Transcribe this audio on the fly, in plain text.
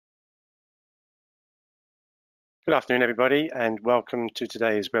Good afternoon, everybody, and welcome to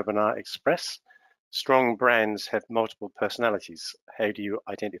today's webinar Express. Strong brands have multiple personalities. How do you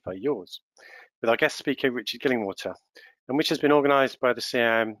identify yours? With our guest speaker, Richard Gillingwater, and which has been organised by the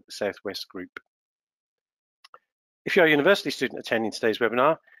CIM Southwest Group. If you're a university student attending today's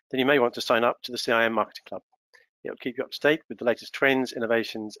webinar, then you may want to sign up to the CIM Marketing Club. It'll keep you up to date with the latest trends,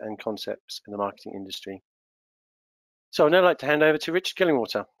 innovations, and concepts in the marketing industry. So I'd now like to hand over to Richard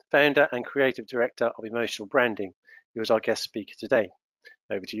Gillingwater, Founder and Creative Director of Emotional Branding, who is our guest speaker today.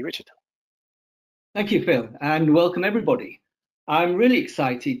 Over to you, Richard. Thank you, Phil, and welcome everybody. I'm really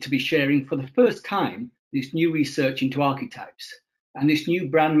excited to be sharing for the first time this new research into archetypes and this new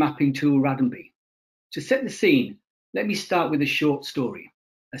brand mapping tool, Radonby. To set the scene, let me start with a short story.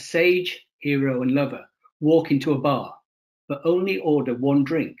 A sage, hero, and lover walk into a bar, but only order one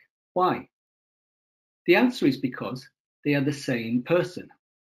drink. Why? The answer is because they are the same person.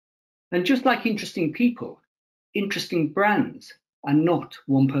 And just like interesting people, interesting brands are not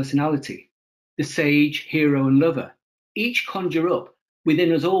one personality. The sage, hero, and lover each conjure up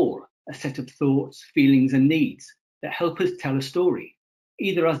within us all a set of thoughts, feelings, and needs that help us tell a story,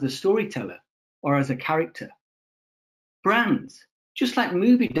 either as the storyteller or as a character. Brands, just like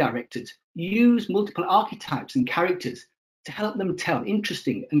movie directors, use multiple archetypes and characters to help them tell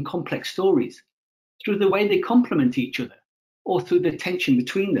interesting and complex stories through the way they complement each other or through the tension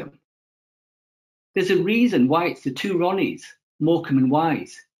between them. There's a reason why it's the two Ronnies, Morecambe and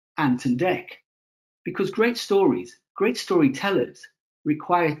Wise, Ant and Dec, because great stories, great storytellers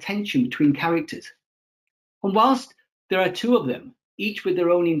require tension between characters. And whilst there are two of them, each with their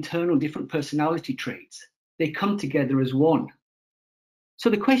own internal different personality traits, they come together as one. So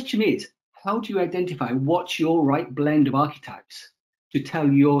the question is, how do you identify what's your right blend of archetypes to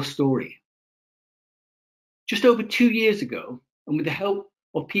tell your story? Just over 2 years ago, and with the help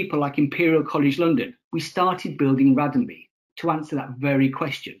of people like Imperial College London, we started building Radonby to answer that very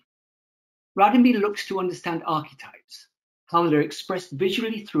question. Radonby looks to understand archetypes, how they're expressed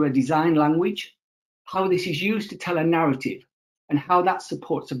visually through a design language, how this is used to tell a narrative, and how that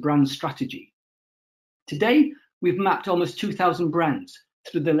supports a brand strategy. Today, we've mapped almost 2,000 brands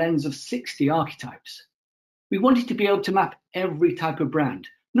through the lens of 60 archetypes. We wanted to be able to map every type of brand,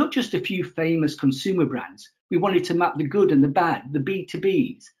 not just a few famous consumer brands. We wanted to map the good and the bad, the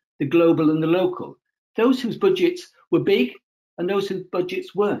B2Bs, the global and the local, those whose budgets were big and those whose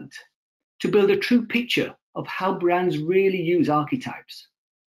budgets weren't, to build a true picture of how brands really use archetypes.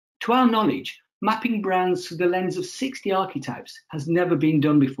 To our knowledge, mapping brands through the lens of 60 archetypes has never been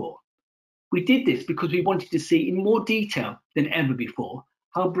done before. We did this because we wanted to see in more detail than ever before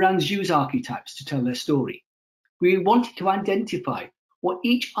how brands use archetypes to tell their story. We wanted to identify what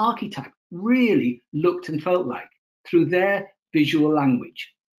each archetype really looked and felt like through their visual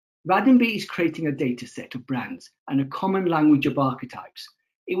language. Radonby is creating a data set of brands and a common language of archetypes.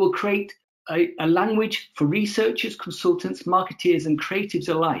 It will create a language for researchers, consultants, marketeers, and creatives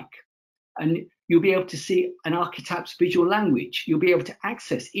alike. And you'll be able to see an archetype's visual language. You'll be able to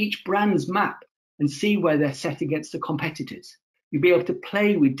access each brand's map and see where they're set against the competitors. You'll be able to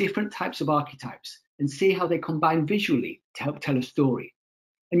play with different types of archetypes and see how they combine visually to help tell a story.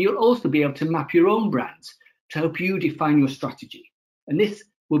 And you'll also be able to map your own brands to help you define your strategy. And this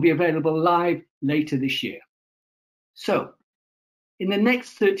will be available live later this year. So, in the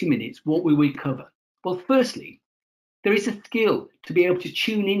next 30 minutes, what will we cover? Well, firstly, there is a skill to be able to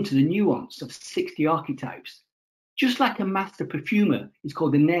tune into the nuance of 60 archetypes. Just like a master perfumer is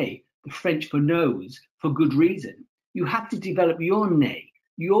called a nez, the French for nose, for good reason, you have to develop your nez,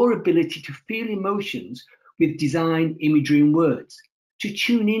 your ability to feel emotions with design, imagery, and words, to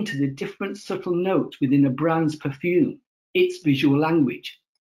tune into the different subtle notes within a brand's perfume, its visual language.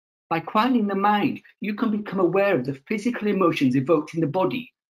 By quieting the mind, you can become aware of the physical emotions evoked in the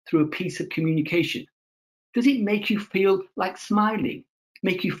body through a piece of communication. Does it make you feel like smiling,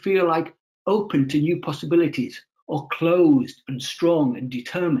 make you feel like open to new possibilities, or closed and strong and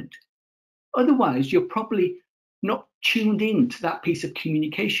determined? Otherwise, you're probably not tuned in to that piece of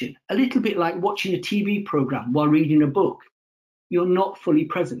communication, a little bit like watching a TV program while reading a book. You're not fully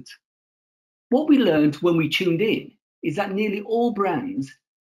present. What we learned when we tuned in is that nearly all brands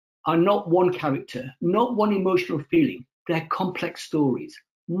are not one character, not one emotional feeling. They're complex stories,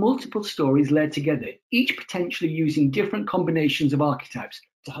 multiple stories layered together, each potentially using different combinations of archetypes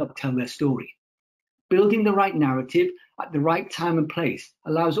to help tell their story. Building the right narrative at the right time and place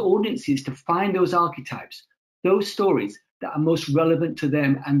allows audiences to find those archetypes, those stories that are most relevant to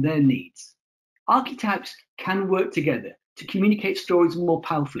them and their needs. Archetypes can work together to communicate stories more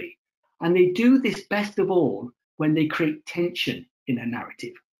powerfully, and they do this best of all when they create tension in a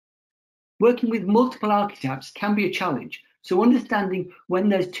narrative. Working with multiple archetypes can be a challenge, so understanding when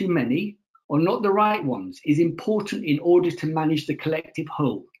there's too many or not the right ones is important in order to manage the collective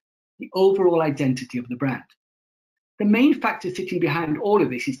whole, the overall identity of the brand. The main factor sitting behind all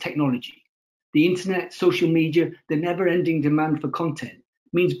of this is technology. The internet, social media, the never-ending demand for content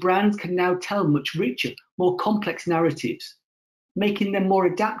means brands can now tell much richer, more complex narratives, making them more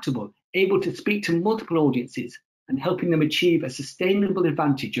adaptable, able to speak to multiple audiences, and helping them achieve a sustainable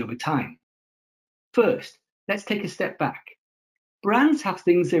advantage over time. First, let's take a step back. Brands have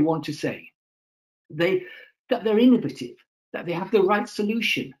things they want to say, that they're innovative, that they have the right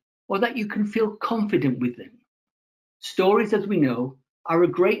solution, or that you can feel confident with them. Stories, as we know, are a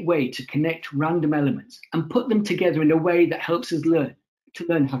great way to connect random elements and put them together in a way that helps us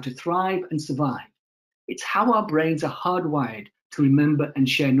learn how to thrive and survive. It's how our brains are hardwired to remember and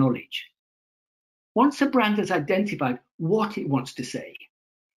share knowledge. Once a brand has identified what it wants to say,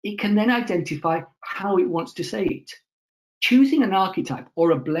 it can then identify how it wants to say it. Choosing an archetype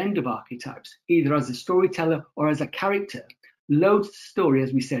or a blend of archetypes, either as a storyteller or as a character, loads the story,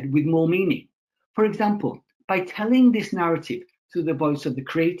 as we said, with more meaning. For example, by telling this narrative through the voice of the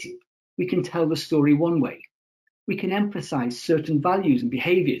creative, we can tell the story one way. We can emphasize certain values and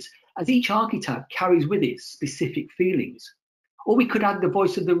behaviors, as each archetype carries with it specific feelings. Or we could add the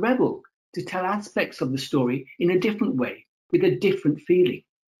voice of the rebel to tell aspects of the story in a different way, with a different feeling.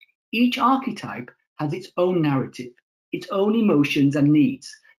 Each archetype has its own narrative, its own emotions and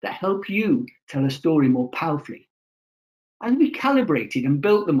needs that help you tell a story more powerfully. As we calibrated and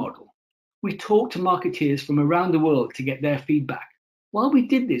built the model, we talked to marketeers from around the world to get their feedback. While we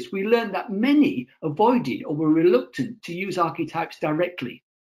did this, we learned that many avoided or were reluctant to use archetypes directly,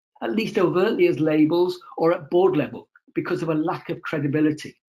 at least overtly as labels or at board level, because of a lack of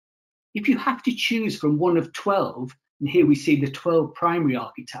credibility. If you have to choose from one of 12, and here we see the 12 primary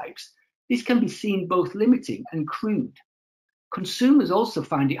archetypes, this can be seen both limiting and crude. Consumers also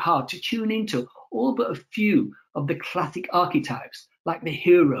find it hard to tune into all but a few of the classic archetypes, like the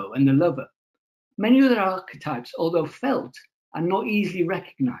hero and the lover. Many other archetypes, although felt, are not easily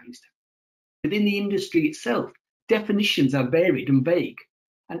recognized. Within the industry itself, definitions are varied and vague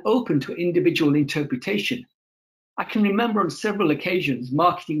and open to individual interpretation. I can remember on several occasions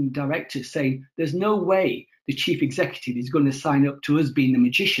marketing directors saying there's no way the chief executive is going to sign up to us being the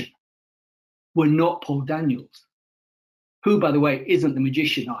magician. We're not Paul Daniels, who, by the way, isn't the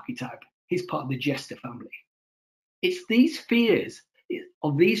magician archetype. He's part of the jester family. It's these fears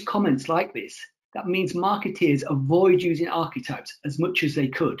of these comments like this that means marketeers avoid using archetypes as much as they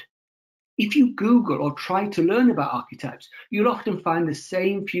could. If you Google or try to learn about archetypes, you'll often find the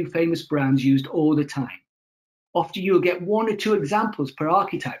same few famous brands used all the time. Often you'll get one or two examples per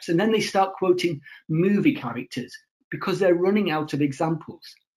archetypes, and then they start quoting movie characters because they're running out of examples,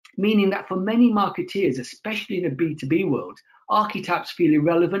 meaning that for many marketeers, especially in a B2B world, archetypes feel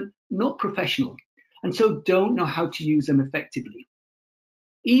irrelevant, not professional, and so don't know how to use them effectively.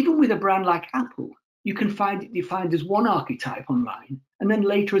 Even with a brand like Apple, you can find it defined as one archetype online and then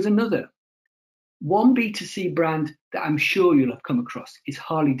later as another. One B2C brand that I'm sure you'll have come across is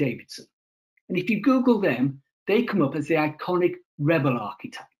Harley Davidson. And if you Google them, they come up as the iconic rebel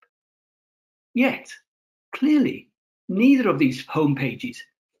archetype. Yet, clearly, neither of these homepages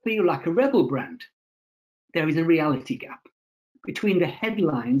feel like a rebel brand. There is a reality gap between the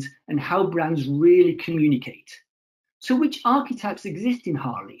headlines and how brands really communicate. So which archetypes exist in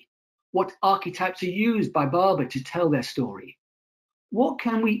Harley? What archetypes are used by Barber to tell their story? What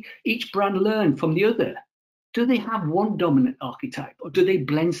can each brand learn from the other? Do they have one dominant archetype, or do they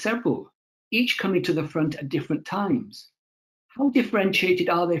blend several, each coming to the front at different times? How differentiated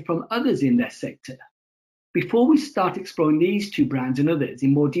are they from others in their sector? Before we start exploring these two brands and others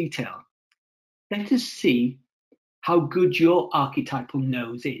in more detail, let us see how good your archetypal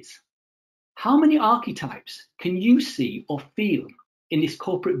nose is. How many archetypes can you see or feel in this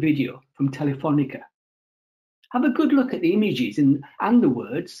corporate video from Telefonica? Have a good look at the images and the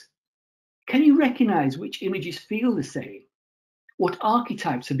words. Can you recognize which images feel the same? What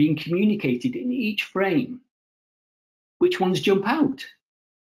archetypes are being communicated in each frame? Which ones jump out?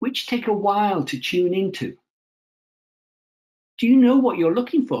 Which take a while to tune into? Do you know what you're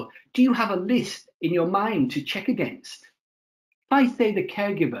looking for? Do you have a list in your mind to check against? If I say the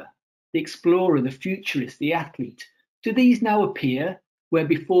caregiver, the explorer, the futurist, the athlete, do these now appear where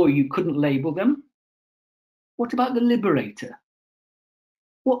before you couldn't label them? What about the liberator?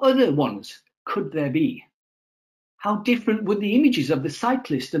 What other ones could there be? How different would the images of the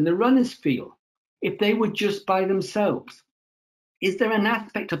cyclist and the runners feel if they were just by themselves? Is there an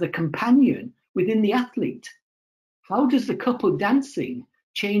aspect of the companion within the athlete? How does the couple dancing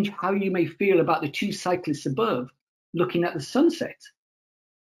change how you may feel about the two cyclists above looking at the sunset?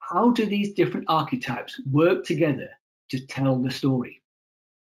 How do these different archetypes work together to tell the story?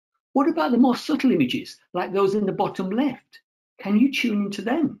 What about the more subtle images, like those in the bottom left? Can you tune into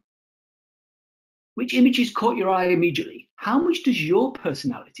them? Which images caught your eye immediately? How much does your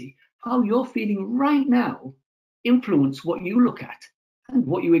personality, how you're feeling right now, influence what you look at and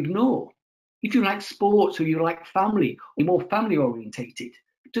what you ignore? If you like sports or you like family, or more family orientated,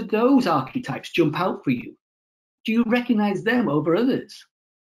 do those archetypes jump out for you? Do you recognize them over others?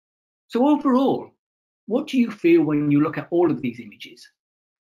 So overall, what do you feel when you look at all of these images?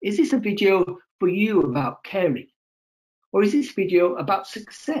 Is this a video for you about caring? Or is this video about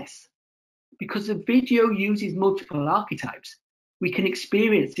success? Because the video uses multiple archetypes, we can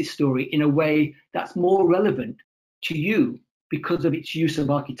experience this story in a way that's more relevant to you because of its use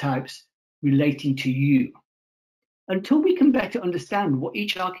of archetypes relating to you. Until we can better understand what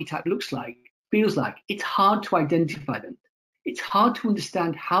each archetype looks like, feels like, it's hard to identify them. It's hard to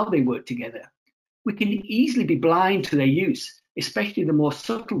understand how they work together. We can easily be blind to their use, especially the more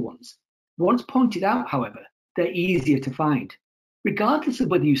subtle ones. Once pointed out, however, they're easier to find. Regardless of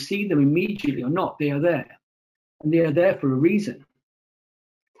whether you see them immediately or not, they are there. And they are there for a reason.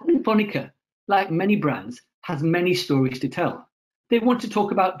 Telefonica, like many brands, has many stories to tell. They want to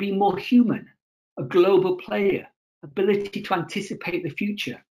talk about being more human, a global player, ability to anticipate the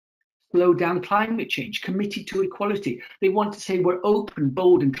future, slow down climate change, committed to equality. They want to say we're open,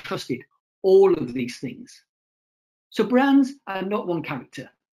 bold, and trusted, all of these things. So brands are not one character,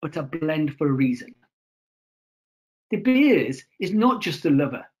 but a blend for a reason. De Beers is not just the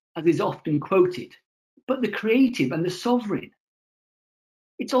lover, as is often quoted, but the creative and the sovereign.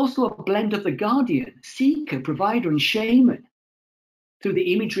 It's also a blend of the guardian, seeker, provider, and shaman. Through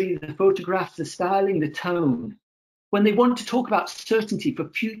the imagery, the photographs, the styling, the tone, when they want to talk about certainty for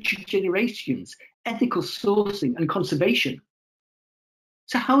future generations, ethical sourcing, and conservation.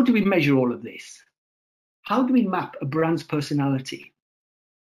 So how do we measure all of this? How do we map a brand's personality?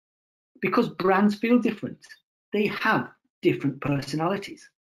 Because brands feel different. They have different personalities.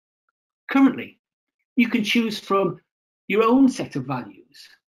 Currently, you can choose from your own set of values,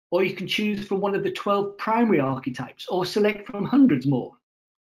 or you can choose from one of the 12 primary archetypes, or select from hundreds more.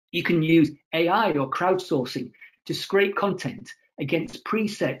 You can use AI or crowdsourcing to scrape content against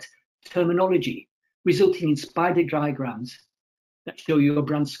preset terminology, resulting in spider diagrams that show you a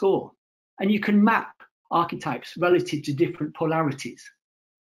brand score. And you can map archetypes relative to different polarities.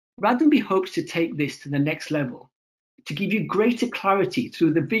 Radenby hopes to take this to the next level, to give you greater clarity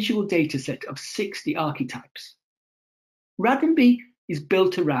through the visual dataset of 60 archetypes. Radenby is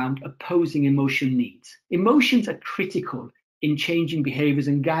built around opposing emotion needs. Emotions are critical in changing behaviors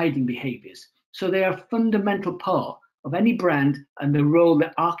and guiding behaviors, so they are a fundamental part of any brand and the role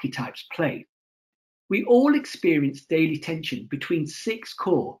that archetypes play. We all experience daily tension between 6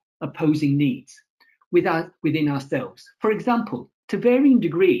 core opposing needs within ourselves. For example, to varying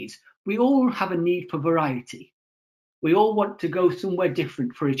degrees, we all have a need for variety. We all want to go somewhere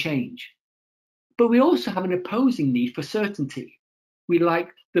different for a change. But we also have an opposing need for certainty. We like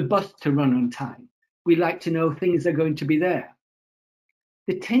the bus to run on time. We like to know things are going to be there.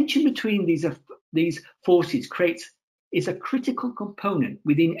 The tension between these forces is a critical component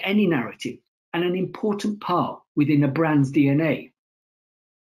within any narrative and an important part within a brand's DNA.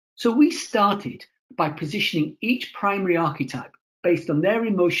 So we started by positioning each primary archetype based on their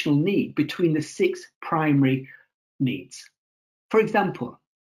emotional need between the 6 primary needs. For example,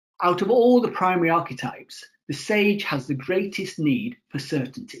 out of all the primary archetypes, the sage has the greatest need for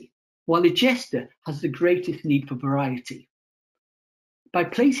certainty, while the jester has the greatest need for variety. By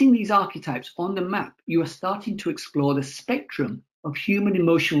placing these archetypes on the map, you are starting to explore the spectrum of human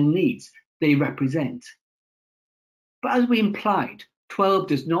emotional needs they represent. But as we implied, 12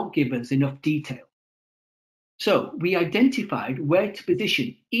 does not give us enough detail. So we identified where to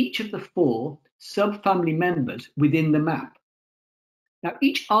position each of the 4 subfamily members within the map. Now,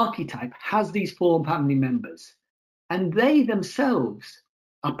 each archetype has these 4 family members, and they themselves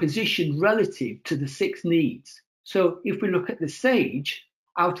are positioned relative to the 6 needs. So if we look at the sage,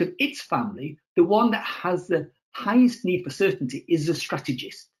 out of its family, the one that has the highest need for certainty is the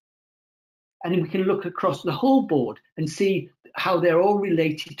strategist. And we can look across the whole board and see how they're all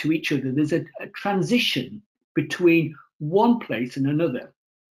related to each other. There's a transition between one place and another,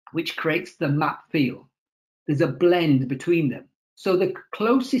 which creates the map feel. There's a blend between them. So the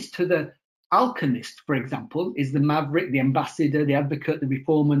closest to the alchemist, for example, is the maverick, the ambassador, the advocate, the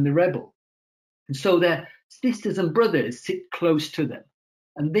reformer, and the rebel. And so their sisters and brothers sit close to them.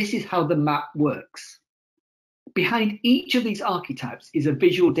 And this is how the map works. Behind each of these archetypes is a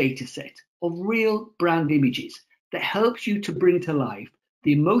visual data set of real brand images that helps you to bring to life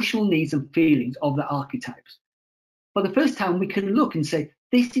the emotional needs and feelings of the archetypes. For the first time, we can look and say,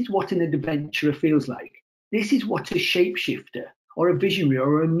 this is what an adventurer feels like. This is what a shapeshifter or a visionary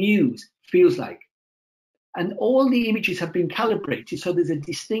or a muse feels like. And all the images have been calibrated so there's a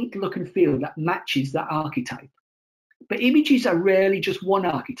distinct look and feel that matches that archetype. But images are rarely just one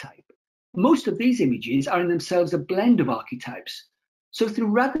archetype. Most of these images are in themselves a blend of archetypes. So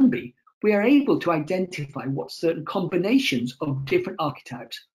through Radenby, we are able to identify what certain combinations of different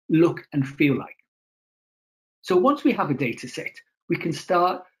archetypes look and feel like. So once we have a data set, we can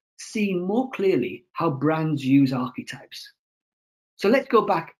start seeing more clearly how brands use archetypes. So let's go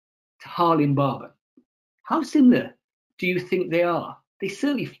back to Harley and Barbour. How similar do you think they are? They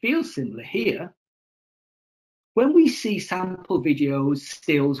certainly feel similar here. When we see sample videos,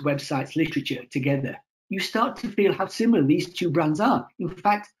 stills, websites, literature together, you start to feel how similar these two brands are. In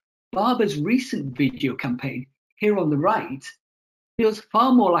fact, Barbour's recent video campaign, here on the right, feels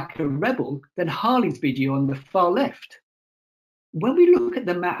far more like a rebel than Harley's video on the far left. When we look at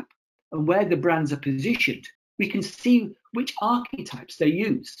the map and where the brands are positioned, we can see which archetypes they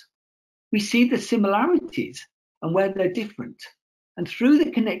use. We see the similarities and where they're different. And through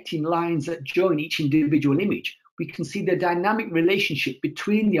the connecting lines that join each individual image, we can see the dynamic relationship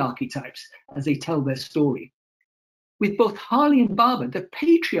between the archetypes as they tell their story. With both Harley and Barbour, the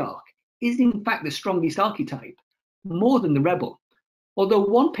patriarch is in fact the strongest archetype, more than the rebel. Although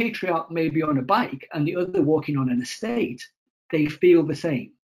one patriarch may be on a bike and the other walking on an estate, they feel the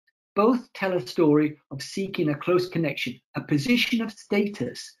same. Both tell a story of seeking a close connection, a position of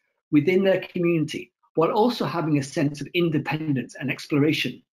status within their community, while also having a sense of independence and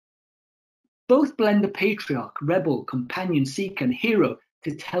exploration. Both blend the patriarch, rebel, companion, seeker, and hero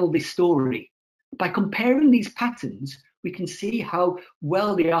to tell this story. By comparing these patterns, we can see how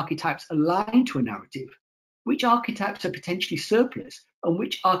well the archetypes align to a narrative, which archetypes are potentially surplus, and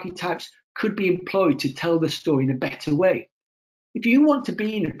which archetypes could be employed to tell the story in a better way. If you want to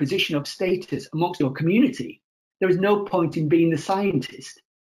be in a position of status amongst your community, there is no point in being the scientist.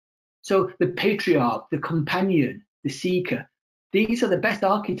 So the patriarch, the companion, the seeker, these are the best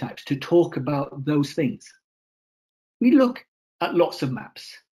archetypes to talk about those things. We look at lots of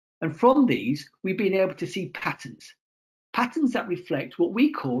maps, and from these, we've been able to see patterns that reflect what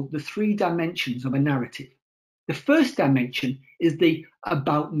we call the 3 dimensions of a narrative. The first dimension is the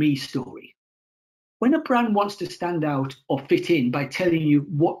about me story. When a brand wants to stand out or fit in by telling you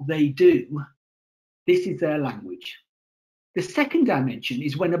what they do, this is their language. The second dimension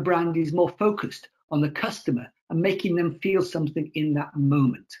is when a brand is more focused on the customer and making them feel something in that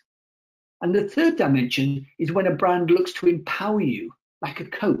moment. And the third dimension is when a brand looks to empower you like a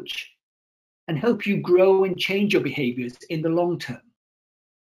coach and help you grow and change your behaviors in the long term.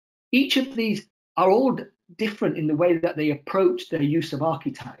 Each of these are all different in the way that they approach their use of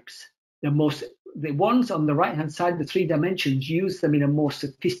archetypes. The ones on the right-hand side, the 3 dimensions, use them in a more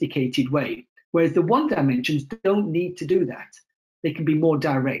sophisticated way, whereas the 1 dimensions don't need to do that. They can be more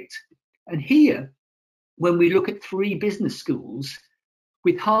direct. And here, when we look at 3 business schools,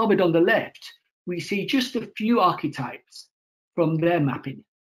 with Harvard on the left, we see just a few archetypes from their mapping.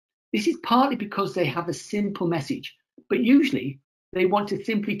 This is partly because they have a simple message, but usually they want to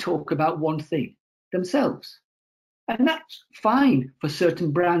simply talk about one thing, themselves. And that's fine for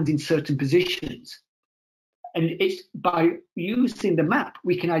certain brands in certain positions. And it's by using the map,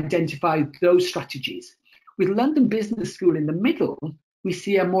 we can identify those strategies. With London Business School in the middle, we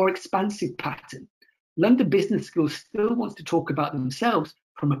see a more expansive pattern. London Business School still wants to talk about themselves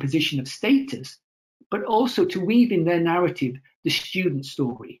from a position of status, but also to weave in their narrative the student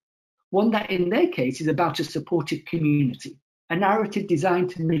story, one that in their case is about a supportive community, a narrative designed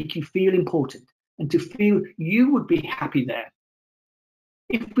to make you feel important and to feel you would be happy there.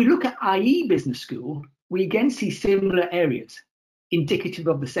 If we look at IE Business School, we again see similar areas indicative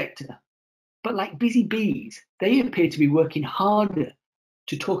of the sector. But like busy bees, they appear to be working harder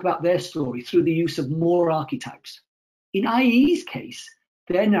to talk about their story through the use of more archetypes. In IE's case,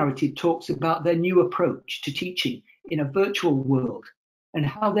 their narrative talks about their new approach to teaching in a virtual world and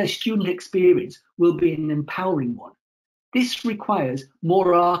how their student experience will be an empowering one. This requires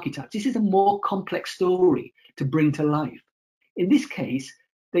more archetypes. This is a more complex story to bring to life. In this case,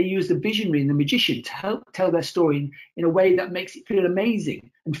 they use the visionary and the magician to help tell their story in a way that makes it feel amazing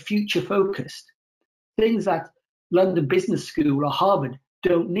and future focused. Things that London Business School or Harvard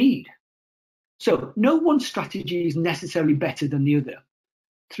don't need. So no one strategy is necessarily better than the other.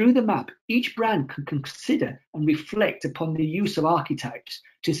 Through the map, each brand can consider and reflect upon the use of archetypes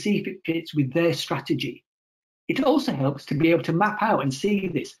to see if it fits with their strategy. It also helps to be able to map out and see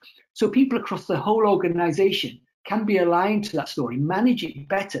this, so people across the whole organization can be aligned to that story, manage it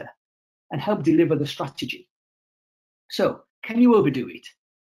better, and help deliver the strategy. So, can you overdo it?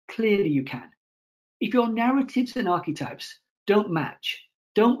 Clearly you can. If your narratives and archetypes don't match,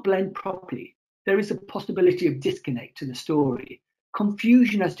 don't blend properly, there is a possibility of disconnect to the story,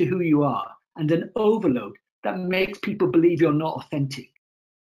 confusion as to who you are, and an overload that makes people believe you're not authentic.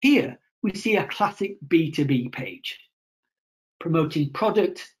 Here, we see a classic B2B page, promoting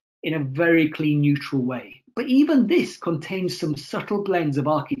product in a very clean, neutral way. But even this contains some subtle blends of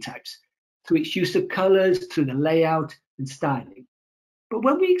archetypes through its use of colors, through the layout and styling. But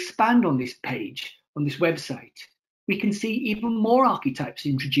when we expand on this page, on this website, we can see even more archetypes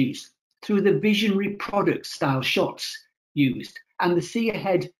introduced through the visionary product style shots used, and the See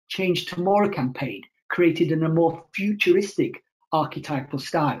Ahead, Change Tomorrow campaign created in a more futuristic archetypal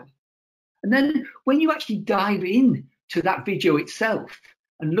style. And then when you actually dive in to that video itself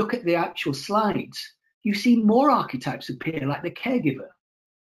and look at the actual slides, you see more archetypes appear, like the caregiver.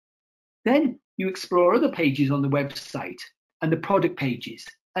 Then you explore other pages on the website and the product pages,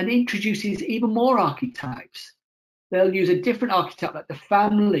 and introduces even more archetypes. They'll use a different archetype, like the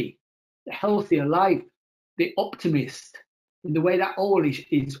family, the healthier life, the optimist, in the way that all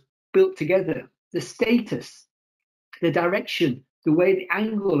is built together, the status, the direction, the way the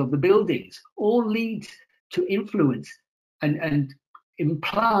angle of the buildings all leads to influence and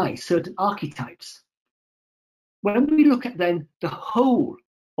imply certain archetypes. When we look at then the whole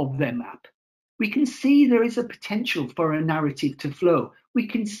of their map, we can see there is a potential for a narrative to flow. We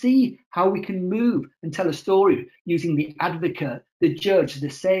can see how we can move and tell a story using the advocate, the judge, the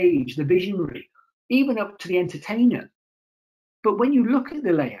sage, the visionary, even up to the entertainer. But when you look at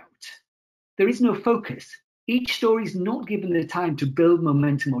the layout, there is no focus. Each story is not given the time to build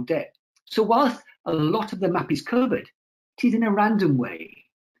momentum or depth. So whilst a lot of the map is covered, it is in a random way.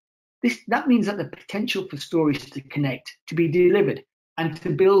 That means that the potential for stories to connect, to be delivered, and to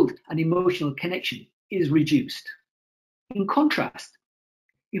build an emotional connection is reduced. In contrast,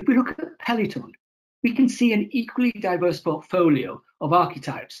 if we look at Peloton, we can see an equally diverse portfolio of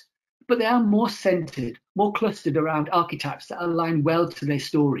archetypes, but they are more centered, more clustered around archetypes that align well to their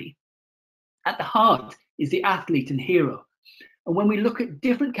story. At the heart is the athlete and hero. And when we look at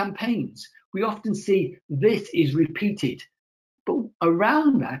different campaigns, we often see this is repeated. But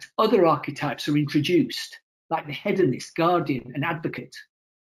around that, other archetypes are introduced, like the hedonist, guardian, and advocate,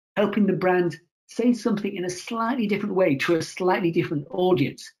 helping the brand say something in a slightly different way to a slightly different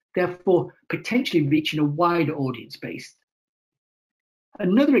audience, therefore potentially reaching a wider audience base.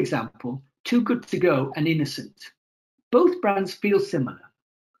 Another example, Too Good to Go and Innocent. Both brands feel similar.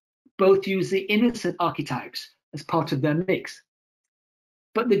 Both use the innocent archetypes as part of their mix.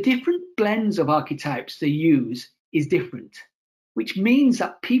 But the different blends of archetypes they use is different, which means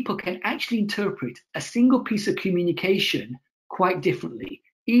that people can actually interpret a single piece of communication quite differently,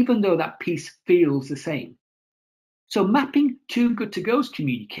 even though that piece feels the same. So mapping Too Good to Go's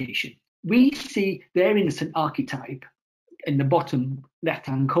communication, we see their innocent archetype in the bottom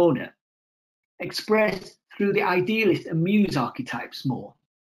left-hand corner, expressed through the idealist and muse archetypes more.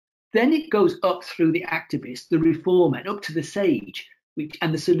 Then it goes up through the activist, the reformer, and up to the sage,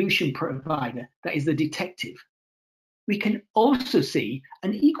 and the solution provider, that is the detective. We can also see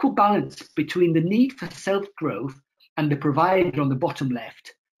an equal balance between the need for self-growth and the provider on the bottom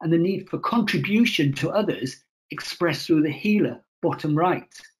left, and the need for contribution to others expressed through the healer, bottom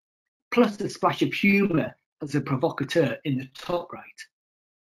right, plus a splash of humour as a provocateur in the top right.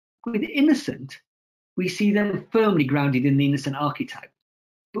 With innocent, we see them firmly grounded in the innocent archetype,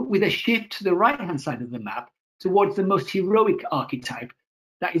 but with a shift to the right-hand side of the map towards the most heroic archetype,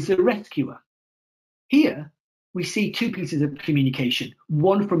 that is the rescuer. Here, we see two pieces of communication,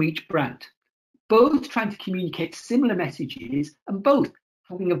 one from each brand, both trying to communicate similar messages and both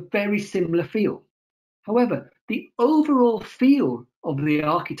having a very similar feel. However, the overall feel of the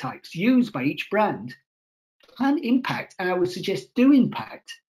archetypes used by each brand can impact, and I would suggest do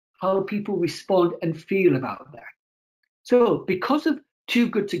impact, how people respond and feel about that. So because of Too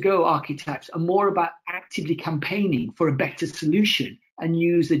Good to Go archetypes are more about actively campaigning for a better solution and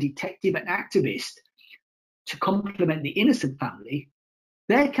use the detective and activist to complement the innocent family,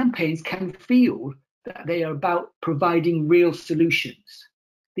 their campaigns can feel that they are about providing real solutions.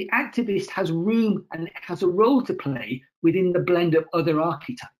 The activist has room and has a role to play within the blend of other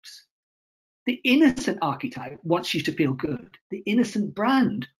archetypes. The innocent archetype wants you to feel good. The innocent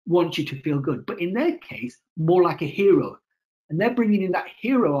brand wants you to feel good, but in their case, more like a hero. And they're bringing in that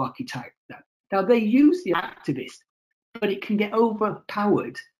hero archetype. Now they use the activist, but it can get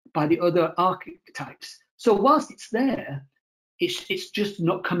overpowered by the other archetypes. So whilst it's there, it's just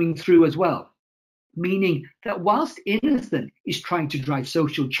not coming through as well. Meaning that whilst Innocent is trying to drive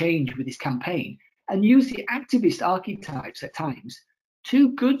social change with his campaign and use the activist archetypes at times,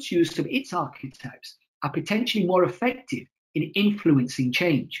 Too Good's use of its archetypes are potentially more effective in influencing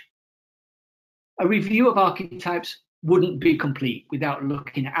change. A review of archetypes wouldn't be complete without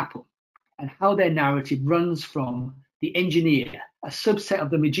looking at Apple and how their narrative runs from the engineer, a subset of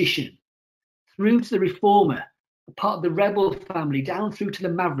the magician, through to the reformer, a part of the rebel family, down through to the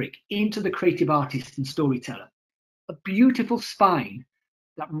maverick, into the creative artist and storyteller. A beautiful spine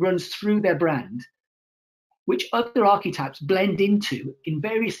that runs through their brand, which other archetypes blend into in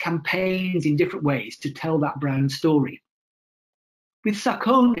various campaigns in different ways to tell that brand story. With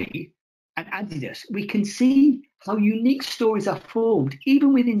Saucony and Adidas, we can see how unique stories are formed,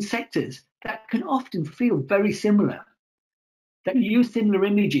 even within sectors that can often feel very similar, that use similar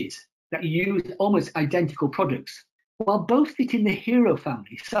images, that use almost identical products. While both fit in the hero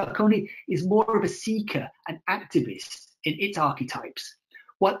family, Saucony is more of a seeker and activist in its archetypes,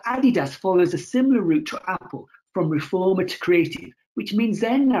 while Adidas follows a similar route to Apple, from reformer to creative, which means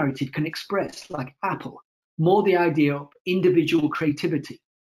their narrative can express, like Apple, more the idea of individual creativity.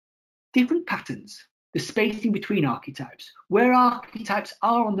 Different patterns, the spacing between archetypes, where archetypes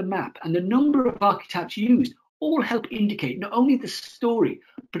are on the map, and the number of archetypes used all help indicate not only the story,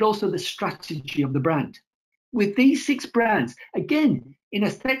 but also the strategy of the brand. With these 6 brands, again, in a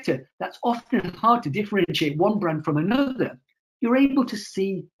sector that's often hard to differentiate one brand from another, you're able to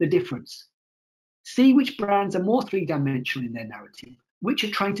see the difference. See which brands are more three-dimensional in their narrative, which are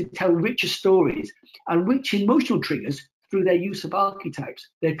trying to tell richer stories, and which emotional triggers, through their use of archetypes,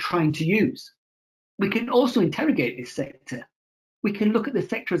 they're trying to use. We can also interrogate this sector. We can look at the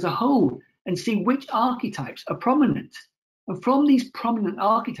sector as a whole and see which archetypes are prominent. And from these prominent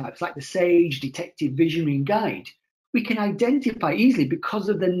archetypes, like the sage, detective, visionary, and guide, we can identify easily, because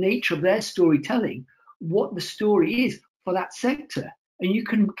of the nature of their storytelling, what the story is for that sector. And you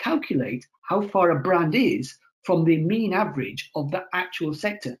can calculate how far a brand is from the mean average of the actual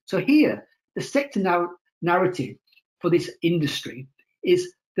sector. So here, the sector narrative for this industry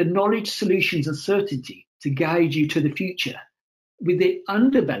is the knowledge, solutions, and certainty to guide you to the future, with the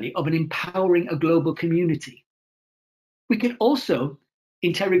underbelly of an empowering a global community. We can also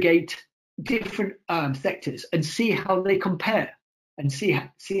interrogate different sectors and see how they compare, and see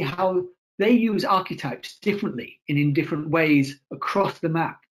how they use archetypes differently and in different ways across the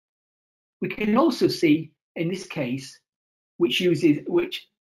map. We can also see, in this case, which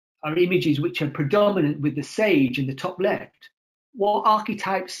are images which are predominant with the sage in the top left, what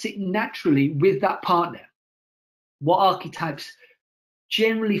archetypes sit naturally with that partner, what archetypes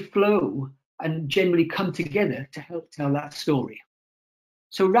generally flow and generally come together to help tell that story.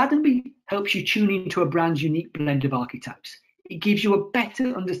 So Radenby helps you tune into a brand's unique blend of archetypes. It gives you a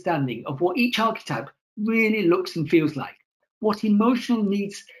better understanding of what each archetype really looks and feels like, what emotional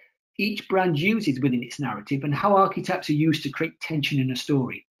needs each brand uses within its narrative, and how archetypes are used to create tension in a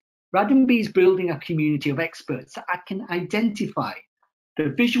story. Radenby is building a community of experts that can identify the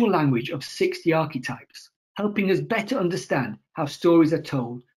visual language of 60 archetypes, helping us better understand how stories are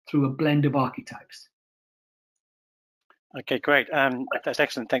told through a blend of archetypes. Okay, great. That's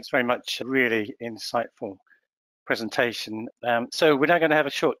excellent. Thanks very much. Really insightful presentation. So we're now going to have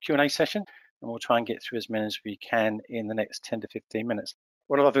a short Q&A session, and we'll try and get through as many as we can in the next 10 to 15 minutes.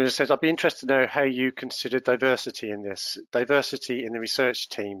 One of our viewers says, I'd be interested to know how you consider diversity in this, diversity in the research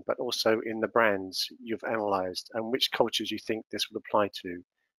team, but also in the brands you've analysed, and which cultures you think this would apply to.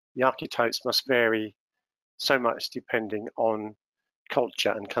 The archetypes must vary so much depending on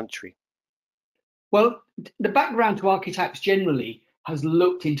culture and country. Well, the background to archetypes generally has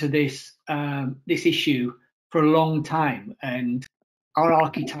looked into this this issue for a long time, and are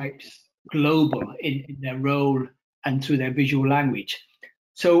archetypes global in their role and through their visual language?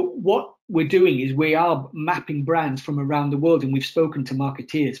 So what we're doing is we are mapping brands from around the world, and we've spoken to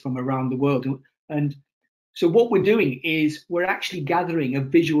marketeers from around the world. And so what we're doing is we're actually gathering a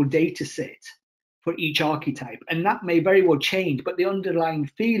visual data set for each archetype, and that may very well change, but the underlying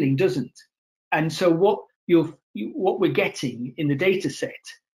feeling doesn't. And so what we're getting in the data set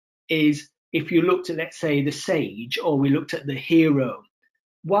is, if you looked at, let's say, the sage, or we looked at the hero,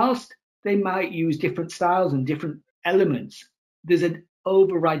 whilst they might use different styles and different elements, there's an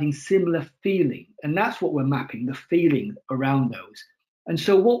overriding similar feeling, and that's what we're mapping, the feeling around those. And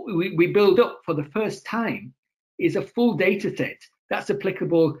so what we build up for the first time is a full data set that's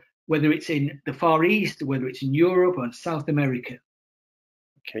applicable, whether it's in the Far East, whether it's in Europe or in South America.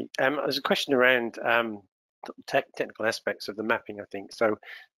 Okay, there's a question around technical aspects of the mapping, I think. So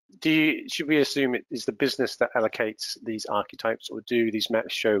Should we assume it is the business that allocates these archetypes, or do these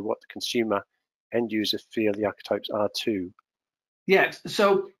maps show what the consumer end user feel the archetypes are too? Yes,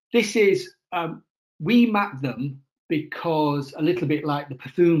 so this is, we map them because a little bit like the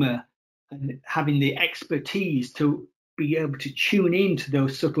perfumer and having the expertise to be able to tune into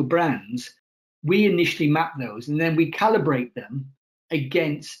those subtle brands, we initially map those and then we calibrate them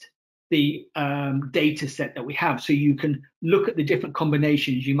against the data set that we have. So you can look at the different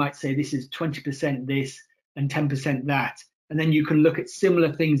combinations. You might say this is 20% this and 10% that. And then you can look at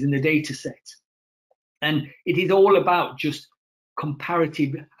similar things in the data set. And it is all about just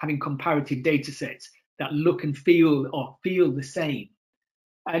having comparative data sets that look and feel the same.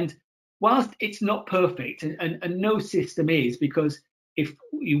 And whilst it's not perfect, and no system is, because if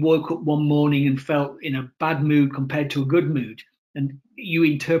you woke up one morning and felt in a bad mood compared to a good mood, and you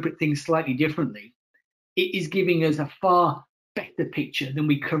interpret things slightly differently, it is giving us a far better picture than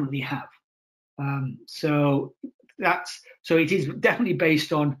we currently have. So it is definitely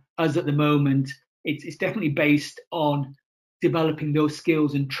based on us at the moment. It's definitely based on developing those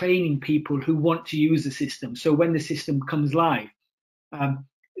skills and training people who want to use the system. So when the system comes live,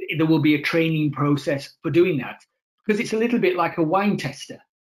 there will be a training process for doing that, because it's a little bit like a wine tester.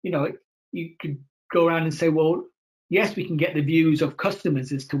 You know, you could go around and say, well, yes, we can get the views of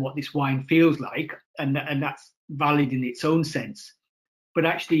customers as to what this wine feels like, and that's valid in its own sense. But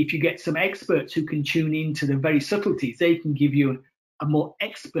actually, if you get some experts who can tune into the very subtleties, they can give you a more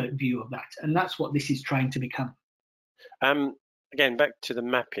expert view of that. And that's what this is trying to become. Again, back to the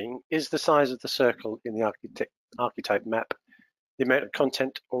mapping, is the size of the circle in the archetype map the amount of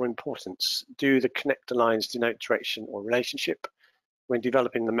content or importance? Do the connector lines denote direction or relationship? When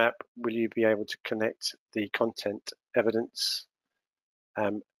developing the map, will you be able to connect the content, evidence,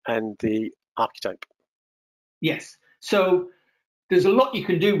 and the archetype? Yes. So there's a lot you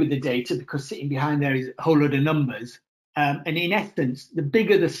can do with the data, because sitting behind there is a whole lot of numbers. And in essence, the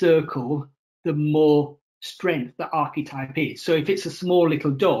bigger the circle, the more strength the archetype is. So if it's a small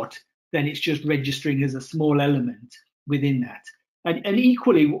little dot, then it's just registering as a small element within that. And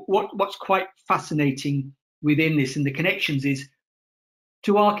equally, what's quite fascinating within this and the connections is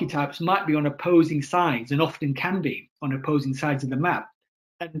two archetypes might be on opposing sides, and often can be on opposing sides of the map.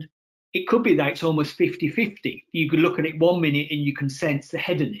 And it could be that it's almost 50-50. You could look at it 1 minute and you can sense the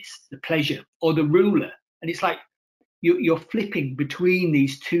hedonist, the pleasure, or the ruler. And it's like you're flipping between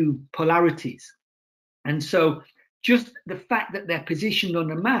these two polarities. And so just the fact that they're positioned on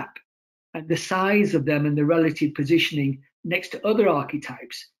a map and the size of them and the relative positioning next to other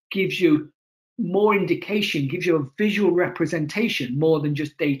archetypes gives you more indication, gives you a visual representation more than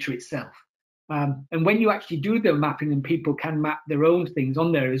just data itself. And when you actually do the mapping, and people can map their own things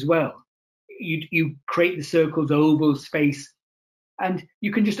on there as well, you create the circles, ovals, space, and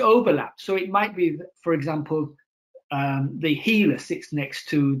you can just overlap. So it might be, for example, the healer sits next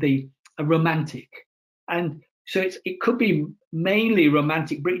to a romantic, and so it could be mainly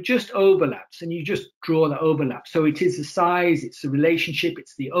romantic, but it just overlaps, and you just draw that overlap. So it is the size, it's the relationship,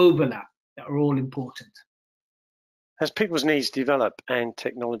 it's the overlap that are all important. As people's needs develop and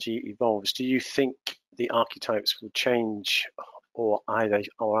technology evolves, do you think the archetypes will change, or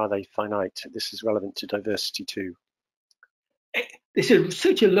are they finite? This is relevant to diversity too. This is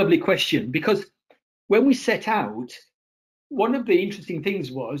such a lovely question, because when we set out, one of the interesting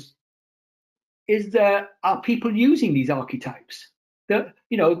things is are people using these archetypes? There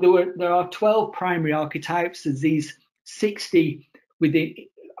are 12 primary archetypes. There's these 60 within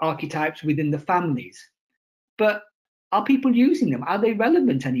archetypes within the families, but are people using them? Are they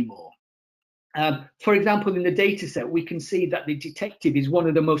relevant anymore? For example, in the data set, we can see that the detective is one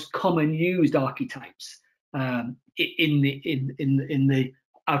of the most common used archetypes out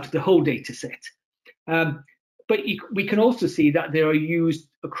of the whole data set. But we can also see that they are used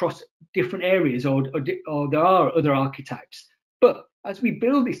across different areas, or there are other archetypes. But as we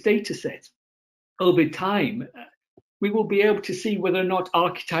build this data set over time, we will be able to see whether or not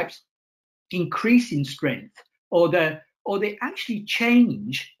archetypes increase in strength, or they actually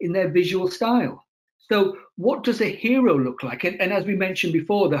change in their visual style. So what does a hero look like? And as we mentioned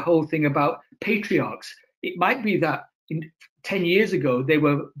before, the whole thing about patriarchs, it might be that 10 years ago they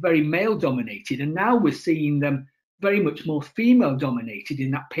were very male dominated, and now we're seeing them very much more female dominated in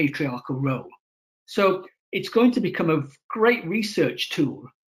that patriarchal role. So it's going to become a great research tool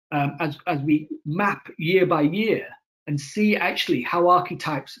as we map year by year and see actually how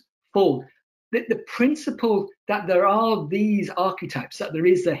archetypes fall. The principle that there are these archetypes, that there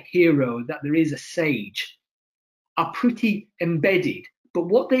is a hero, that there is a sage, are pretty embedded, but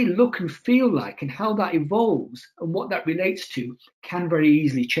what they look and feel like and how that evolves and what that relates to can very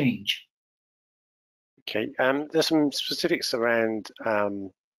easily change. Okay, there's some specifics around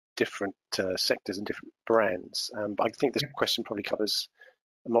different sectors and different brands, but I think this question probably covers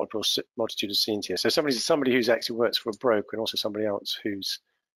a multitude of scenes here. So somebody who's actually works for a broker and also somebody else whose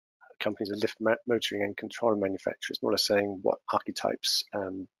companies are lift motoring and control manufacturers, more or less saying what archetypes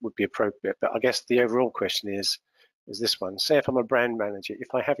would be appropriate. But I guess the overall question is this one. Say if I'm a brand manager,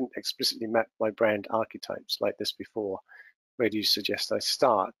 if I haven't explicitly mapped my brand archetypes like this before, where do you suggest I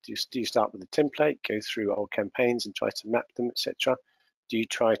start? Do you start with a template, go through old campaigns and try to map them, etc.? Do you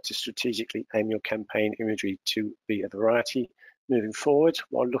try to strategically aim your campaign imagery to be a variety moving forward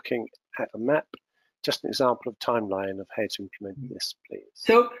while looking at a map? Just an example of timeline of how to implement this, please.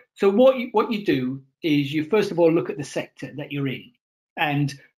 So what you do is you first of all look at the sector that you're in,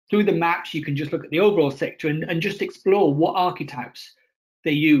 and through the maps you can just look at the overall sector and just explore what archetypes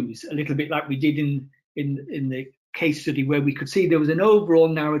they use, a little bit like we did in the case study, where we could see there was an overall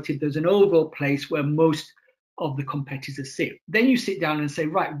narrative, there's an overall place where most of the competitors sit. Then you sit down and say,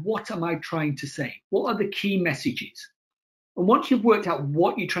 right, what am I trying to say? What are the key messages? And once you've worked out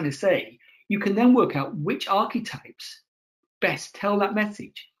what you're trying to say, you can then work out which archetypes best tell that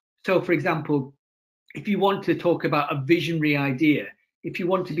message. So, for example, if you want to talk about a visionary idea, if you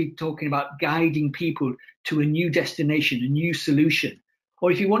want to be talking about guiding people to a new destination, a new solution,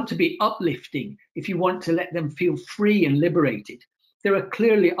 or if you want to be uplifting, if you want to let them feel free and liberated, there are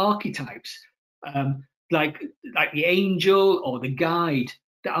clearly archetypes like the angel or the guide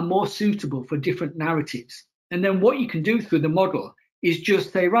that are more suitable for different narratives. And then what you can do through the model is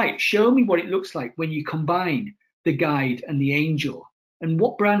just say, right, show me what it looks like when you combine the guide and the angel, and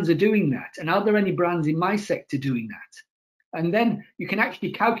what brands are doing that, and are there any brands in my sector doing that? And then you can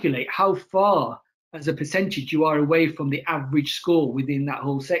actually calculate how far as a percentage you are away from the average score within that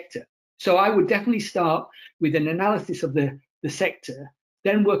whole sector. So I would definitely start with an analysis of the sector,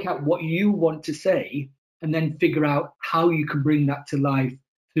 then work out what you want to say, and then figure out how you can bring that to life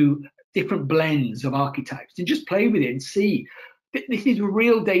through different blends of archetypes, and just play with it and see. This is a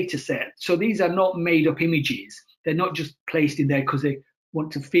real data set. So these are not made up images. They're not just placed in there because they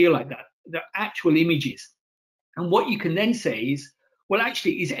want to feel like that. They're actual images. And what you can then say is, well,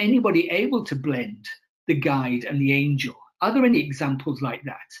 actually, is anybody able to blend the guide and the angel? Are there any examples like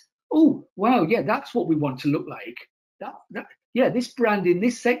that? Oh, wow, yeah, that's what we want to look like. Yeah, this brand in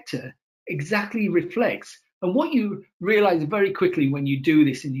this sector exactly reflects. And what you realize very quickly when you do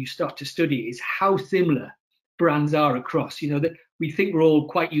this and you start to study is how similar brands are across. You know, that we think we're all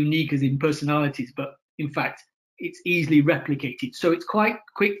quite unique as in personalities, but in fact, it's easily replicated. So it's quite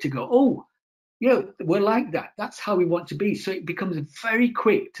quick to go, oh, you know, we're like that. That's how we want to be. So it becomes very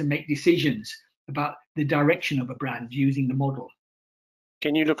quick to make decisions about the direction of a brand using the model.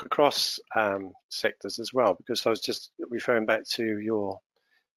 Can you look across sectors as well? Because I was just referring back to your,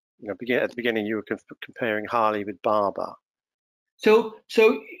 at the beginning, you were comparing Harley with Barber. So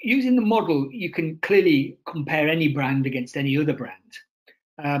using the model, you can clearly compare any brand against any other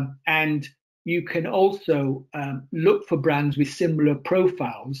brand. And you can also look for brands with similar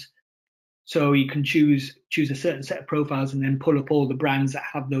profiles. So you can choose a certain set of profiles and then pull up all the brands that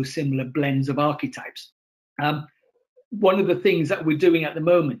have those similar blends of archetypes. One of the things that we're doing at the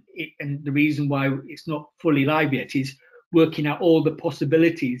moment, and the reason why it's not fully live yet, is working out all the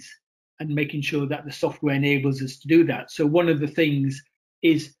possibilities and making sure that the software enables us to do that. So one of the things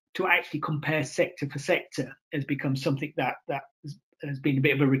is to actually compare sector for sector has become something that has been a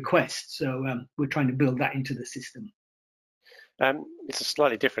bit of a request. So we're trying to build that into the system. It's a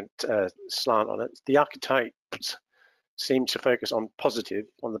slightly different slant on it. The archetypes seem to focus on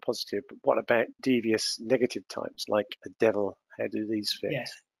the positive, but what about devious negative types like a devil? How do these fit?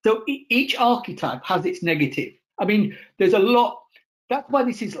 Yes. So each archetype has its negative. I mean, there's a lot. That's why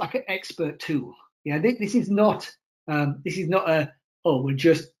this is like an expert tool. Yeah, this is not a we'll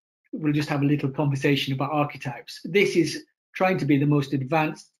just have a little conversation about archetypes. This is trying to be the most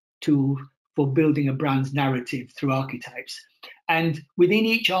advanced tool for building a brand's narrative through archetypes. And within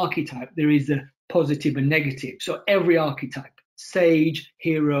each archetype, there is a positive and negative. So every archetype, sage,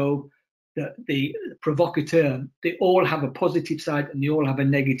 hero, the provocateur, they all have a positive side and they all have a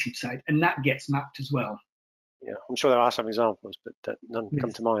negative side, and that gets mapped as well. Yeah, I'm sure there are some examples, but none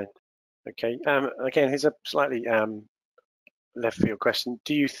come to mind. Okay. Again, here's a slightly left field question.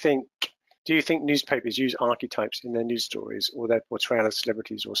 Do you think newspapers use archetypes in their news stories or their portrayal of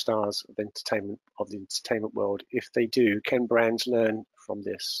celebrities or stars of the entertainment world? If they do, can brands learn from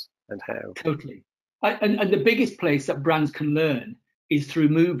this, and how? Totally. And the biggest place that brands can learn is through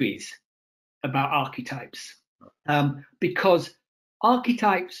movies about archetypes, because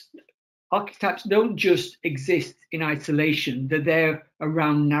archetypes don't just exist in isolation, they're there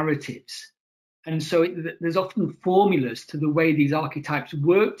around narratives. And so there's often formulas to the way these archetypes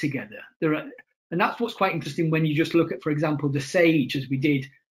work together. And that's what's quite interesting when you just look at, for example, the sage, as we did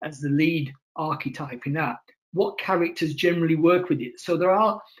as the lead archetype in that, what characters generally work with it. So there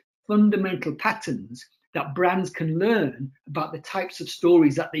are fundamental patterns that brands can learn about the types of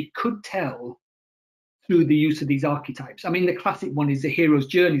stories that they could tell through the use of these archetypes. I mean, the classic one is the hero's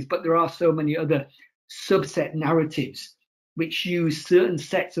journeys, but there are so many other subset narratives which use certain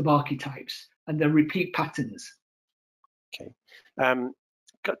sets of archetypes and the repeat patterns. Okay,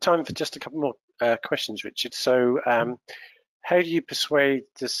 got time for just a couple more questions, Richard. So how do you persuade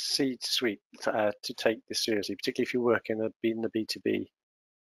the C-suite to take this seriously, particularly if you work in the B2B?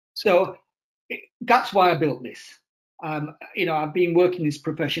 So that's why I built this. You know, I've been working in this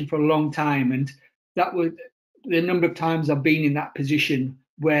profession for a long time, and that was the number of times I've been in that position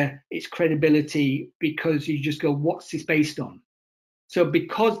where it's credibility because you just go, what's this based on? So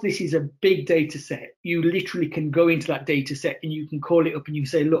because this is a big data set, you literally can go into that data set and you can call it up and you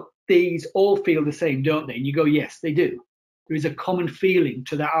say, look, these all feel the same, don't they? And you go, yes, they do. There is a common feeling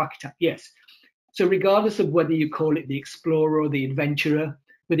to that archetype, yes. So regardless of whether you call it the explorer or the adventurer,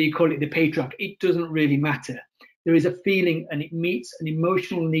 whether you call it the patriarch, it doesn't really matter. There is a feeling and it meets an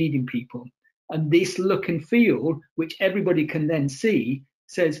emotional need in people. And this look and feel, which everybody can then see,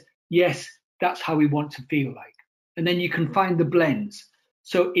 says, yes, that's how we want to feel like. And then you can find the blends.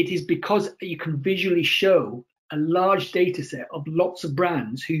 So it is because you can visually show a large data set of lots of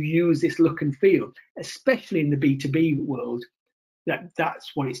brands who use this look and feel, especially in the B2B world,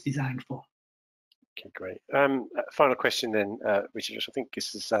 that's what it's designed for. Okay, great. Final question then, Richard. I think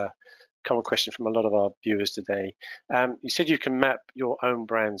this is a common question from a lot of our viewers today. You said you can map your own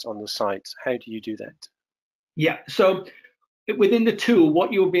brands on the site. How do you do that? Yeah, so within the tool,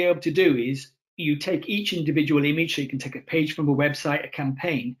 what you'll be able to do is you take each individual image, so you can take a page from a website, a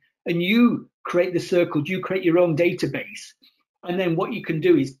campaign, and you create the circles, you create your own database. And then what you can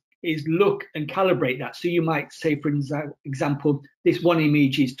do is look and calibrate that. So you might say, for example, this one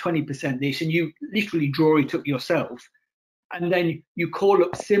image is 20% this, and you literally draw it up yourself. And then you call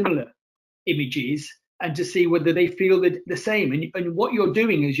up similar images and to see whether they feel the same. And what you're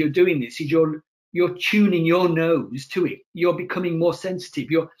doing as you're doing this is you're tuning your nose to it. You're becoming more sensitive.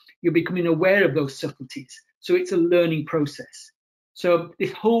 You're becoming aware of those subtleties. So it's a learning process. So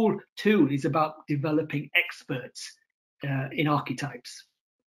this whole tool is about developing experts in archetypes.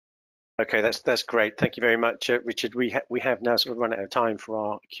 Okay, that's great. Thank you very much, Richard. We have now sort of run out of time for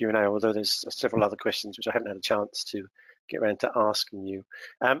our Q&A, although there's several other questions which I haven't had a chance to get around to asking you.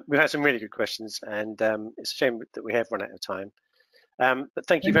 We've had some really good questions, and it's a shame that we have run out of time. But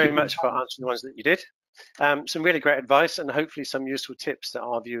thank you very much for answering the ones that you did. Some really great advice and hopefully some useful tips that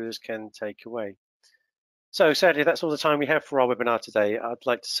our viewers can take away. So sadly, that's all the time we have for our webinar today. I'd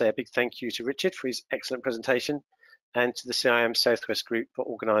like to say a big thank you to Richard for his excellent presentation and to the CIM Southwest Group for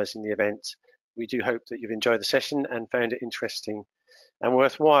organising the event. We do hope that you've enjoyed the session and found it interesting and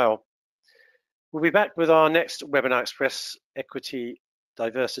worthwhile. We'll be back with our next Webinar Express, Equity,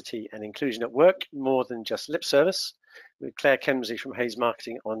 Diversity and Inclusion at Work, More Than Just Lip Service, with Claire Kemsley from Hayes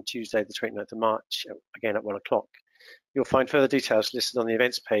Marketing on Tuesday, the 29th of March, again at 1 o'clock. You'll find further details listed on the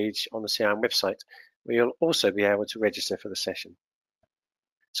events page on the CIM website, where you'll also be able to register for the session.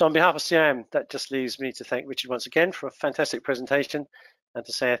 So on behalf of CIM, that just leaves me to thank Richard once again for a fantastic presentation and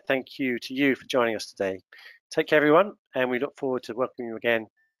to say a thank you to you for joining us today. Take care, everyone, and we look forward to welcoming you again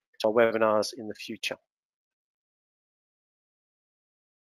to our webinars in the future.